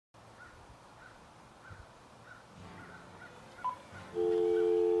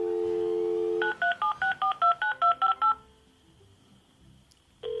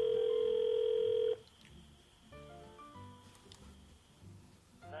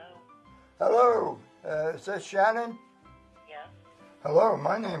Is that Shannon? Yes. Hello,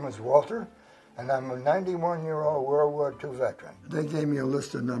 my name is Walter, and I'm a 91-year-old World War II veteran. They gave me a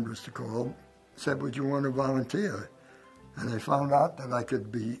list of numbers to call, said, would you want to volunteer? And I found out that I could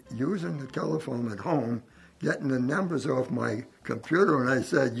be using the telephone at home, getting the numbers off my computer, and I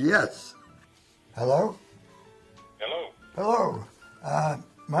said yes. Hello? Hello. Hello.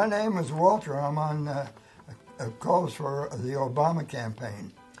 My name is Walter. I'm on calls for the Obama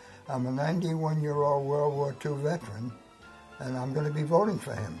campaign. I'm a 91-year-old World War II veteran, and I'm going to be voting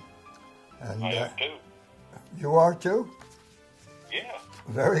for him. And, I am too. You are too? Yeah.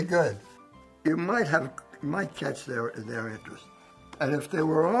 Very good. You might catch their interest. And if they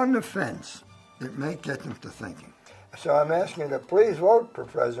were on the fence, it may get them to thinking. So I'm asking you to please vote for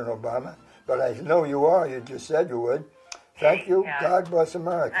President Obama, but I know you are. You just said you would. Thank you. Yeah. God bless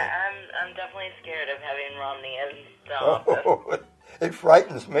America. I'm definitely scared of having Romney in the office. Oh, it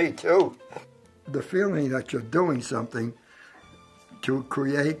frightens me too. The feeling that you're doing something to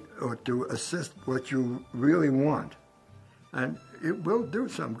create or to assist what you really want. And it will do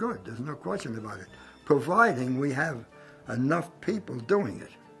some good, there's no question about it, providing we have enough people doing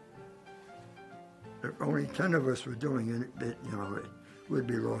it. If only 10 of us were doing it, it would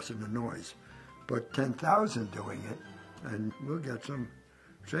be lost in the noise. But 10,000 doing it, and we'll get some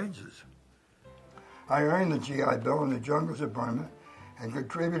changes. I earned the GI Bill in the jungles of Burma and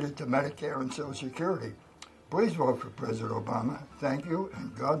contributed to Medicare and Social Security. Please vote for President Obama. Thank you,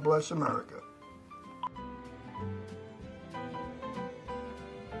 and God bless America.